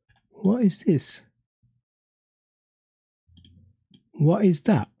 What is this? What is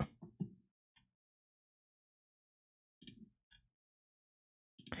that?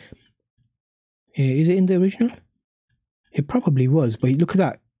 Is it in the original? It probably was, but look at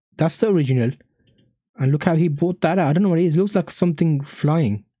that. That's the original. And look how he brought that out. I don't know what it is. It looks like something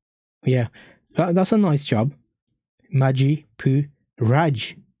flying. Yeah, that's a nice job. Magi, Poo,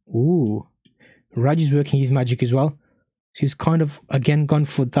 Raj. Ooh. Raj is working his magic as well. She's kind of, again, gone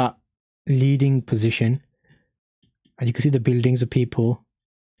for that leading position. And you can see the buildings, the people.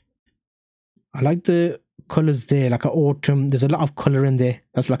 I like the colors there, like an autumn. There's a lot of color in there.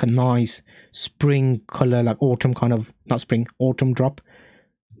 That's like a nice spring color, like autumn kind of, not spring, autumn drop.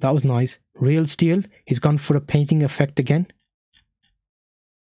 That was nice. Real Steel, he's gone for a painting effect again.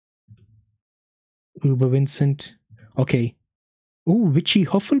 Uber Vincent. Okay. Ooh, Witchy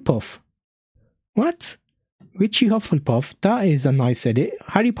Hufflepuff. What? Witchy Hufflepuff. That is a nice edit.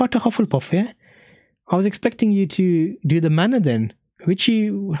 Harry Potter Hufflepuff, yeah? I was expecting you to do the manner then. Witchy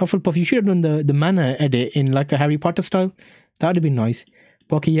Hufflepuff, you should have done the manner edit in like a Harry Potter style. That would have been nice.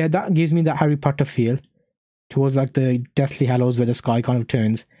 But okay, yeah, that gives me that Harry Potter feel. Towards like the Deathly Hallows where the sky kind of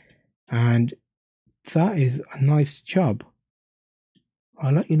turns. And that is a nice job.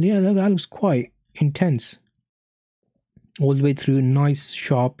 I like, yeah, that looks quite intense. All the way through, nice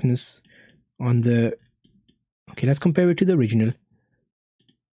sharpness on the... Okay, let's compare it to the original.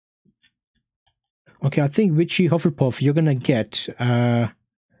 Okay, I think Witchy Hufflepuff, you're gonna get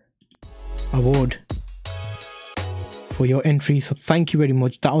award for your entry. So thank you very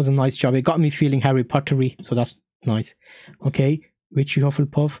much. That was a nice job. It got me feeling Harry Pottery, so that's nice. Okay, Witchy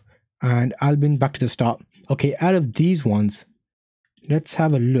Hufflepuff and Albin, back to the start. Okay, out of these ones, let's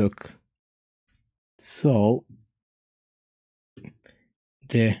have a look. So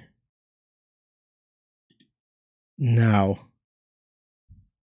there. Now,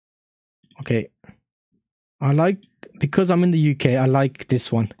 okay, I like, because I'm in the UK, I like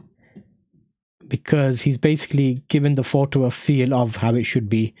this one. Because he's basically given the photo a feel of how it should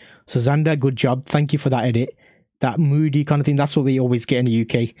be. So Xander, good job. Thank you for that edit. That moody kind of thing, that's what we always get in the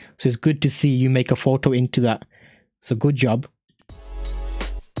UK. So it's good to see you make a photo into that. So good job.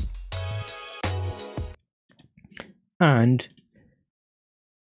 And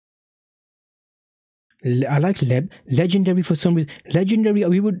I like Legendary for some reason. Legendary,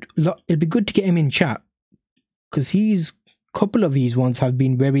 it'd be good to get him in chat. Because he's... couple of these ones have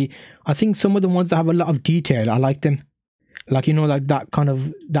been very, I think some of the ones that have a lot of detail, I like them. Like, you know, like that kind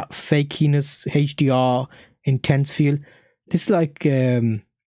of, that fakiness, HDR, intense feel. This is like,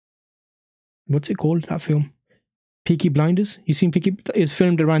 what's it called, that film? Peaky Blinders. You seen Peaky? It's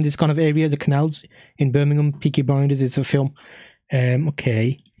filmed around this kind of area, the canals in Birmingham. Peaky Blinders is a film.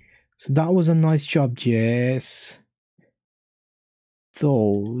 Okay. So that was a nice job, Jess.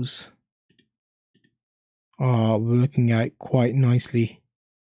 Those are working out quite nicely.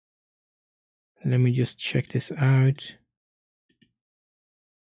 Let me just check this out.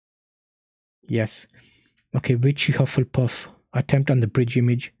 Yes. Okay, Witchy Hufflepuff. Attempt on the bridge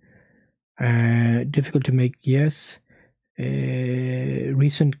image. Difficult to make, yes.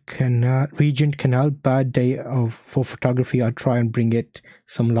 Regent Canal, bad day for photography. I'll try and bring it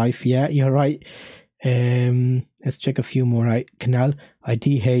some life. Yeah, you're right. Let's check a few more. Right, Canal. I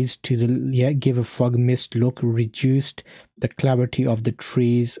dehazed to the give a fog mist look, reduced the clarity of the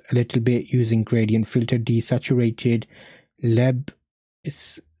trees a little bit using gradient filter, desaturated Leb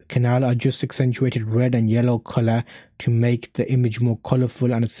is Canal. I just accentuated red and yellow color to make the image more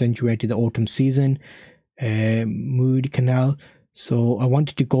colorful and accentuated the autumn season. Mood Canal. So I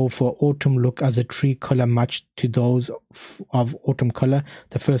wanted to go for autumn look as a tree color matched to those of autumn color.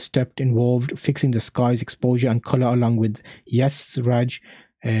 The first step involved fixing the sky's exposure and color along with yes Raj.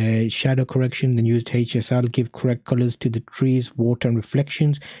 Shadow correction, then used HSL, give correct colors to the trees, water and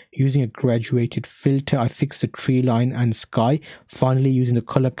reflections. Using a graduated filter, I fixed the tree line and sky. Finally, using the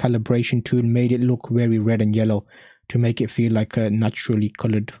color calibration tool, made it look very red and yellow to make it feel like a naturally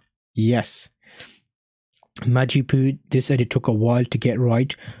colored. Yes. Magipoo, this edit took a while to get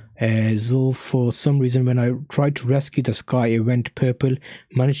right. So for some reason when I tried to rescue the sky, it went purple.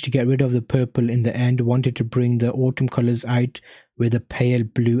 Managed to get rid of the purple in the end. Wanted to bring the autumn colors out with a pale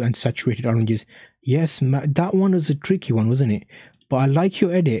blue and saturated oranges. Yes, that one was a tricky one, wasn't it? But I like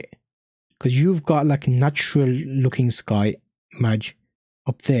your edit because you've got like a natural looking sky, Madge,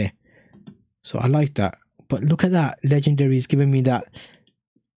 up there. So I like that. But look at that. Legendary is giving me that.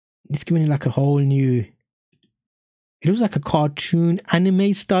 It's giving me like a whole new... It looks like a cartoon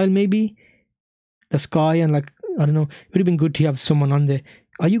anime style, maybe. The sky and like, I don't know. It would have been good to have someone on there.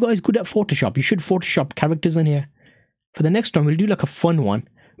 Are you guys good at Photoshop? You should Photoshop characters on here. For the next one, we'll do like a fun one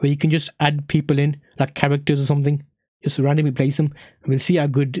where you can just add people in, like characters or something. Just randomly place them. And we'll see how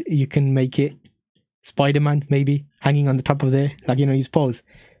good you can make it. Spider-Man, maybe, hanging on the top of there, like, you know, his pose.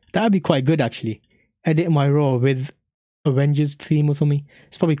 That would be quite good, actually. Edit my raw with Avengers theme or something.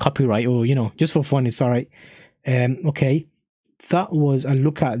 It's probably copyright or, you know, just for fun, it's alright. Okay, that was a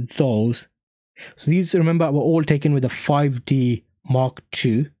look at those. So these, remember, were all taken with a 5D Mark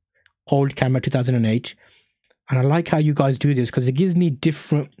II, old camera, 2008. And I like how you guys do this because it gives me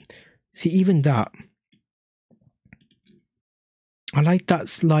different... See, even that. I like that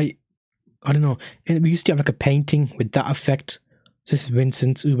slight... I don't know. We used to have like a painting with that effect. This is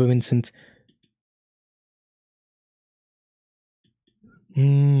Vincent, Uber Vincent.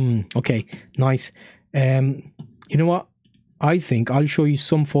 Okay, nice. You know what? I think I'll show you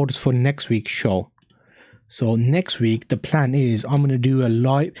some photos for next week's show. So next week, the plan is I'm going to do a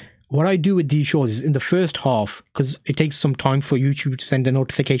live... What I do with these shows is in the first half, because it takes some time for YouTube to send the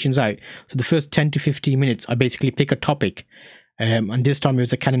notifications out. So the first 10 to 15 minutes, I basically pick a topic. And this time it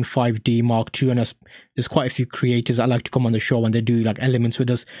was a Canon 5D Mark II. And there's quite a few creators that like to come on the show and they do like elements with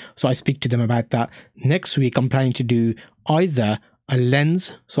us. So I speak to them about that. Next week, I'm planning to do either a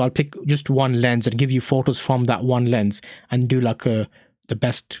lens. So I'll pick just one lens and give you photos from that one lens and do like the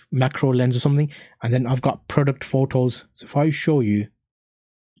best macro lens or something. And then I've got product photos. So if I show you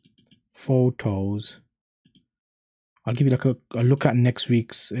photos, I'll give you like a look at next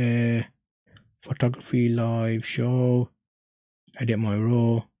week's photography live show. Edit my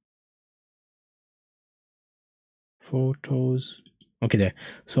raw photos. Okay, there.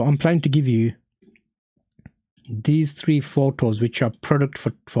 So I'm planning to give you these 3 photos, which are product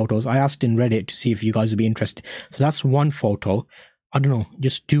photos. I asked in Reddit to see if you guys would be interested. So that's one photo. I don't know,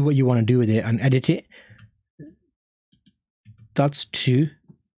 just do what you want to do with it and edit it. That's 2.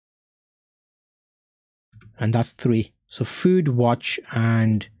 And that's 3. So food, watch,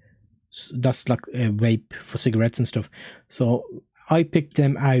 and that's like a vape for cigarettes and stuff. So I picked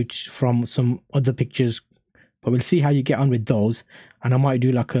them out from some other pictures, but we'll see how you get on with those. And I might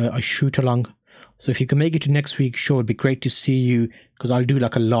do like a shoot along. So if you can make it to next week's show, it'd be great to see you, because I'll do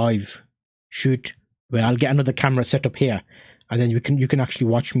like a live shoot where I'll get another camera set up here, and then you can actually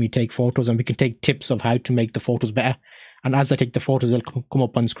watch me take photos, and we can take tips of how to make the photos better. And as I take the photos, they'll come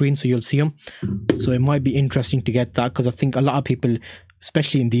up on screen, so you'll see them. So it might be interesting to get that, because I think a lot of people,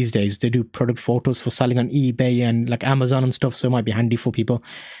 especially in these days, they do product photos for selling on eBay and like Amazon and stuff. So it might be handy for people.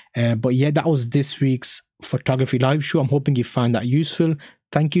 But yeah, that was this week's photography live show. I'm hoping you found that useful.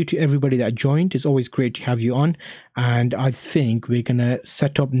 Thank you to everybody that joined. It's always great to have you on. And I think we're going to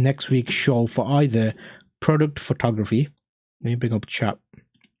set up next week's show for either product photography. Let me bring up chat.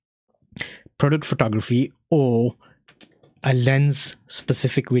 Product photography or a lens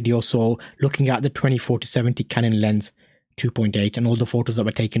specific video. So looking at the 24-70 Canon lens 2.8 and all the photos that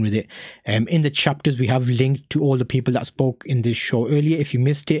were taken with it. In the chapters, we have linked to all the people that spoke in this show earlier. If you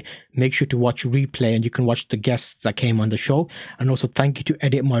missed it, make sure to watch replay and you can watch the guests that came on the show. And also thank you to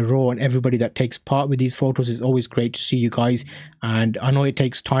EditMyRaw and everybody that takes part with these photos. It's always great to see you guys, and I know it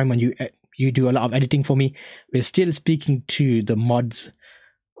takes time and you do a lot of editing for me. We're still speaking to the mods.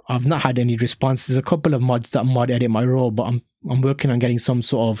 I've not had any response. There's a couple of mods that mod EditMyRaw, but I'm working on getting some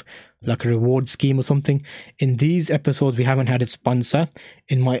sort of like a reward scheme or something. In these episodes, we haven't had a sponsor.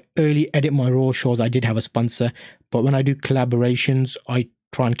 In my early EditMyRaw shows, I did have a sponsor, but when I do collaborations, I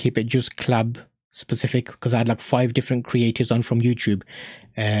try and keep it just collab specific, because I had like 5 different creators on from YouTube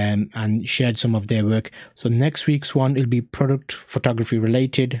and shared some of their work. So next week's one, it'll be product photography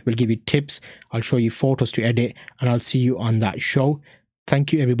related. We'll give you tips. I'll show you photos to edit, and I'll see you on that show.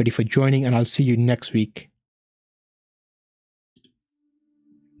 Thank you everybody for joining, and I'll see you next week.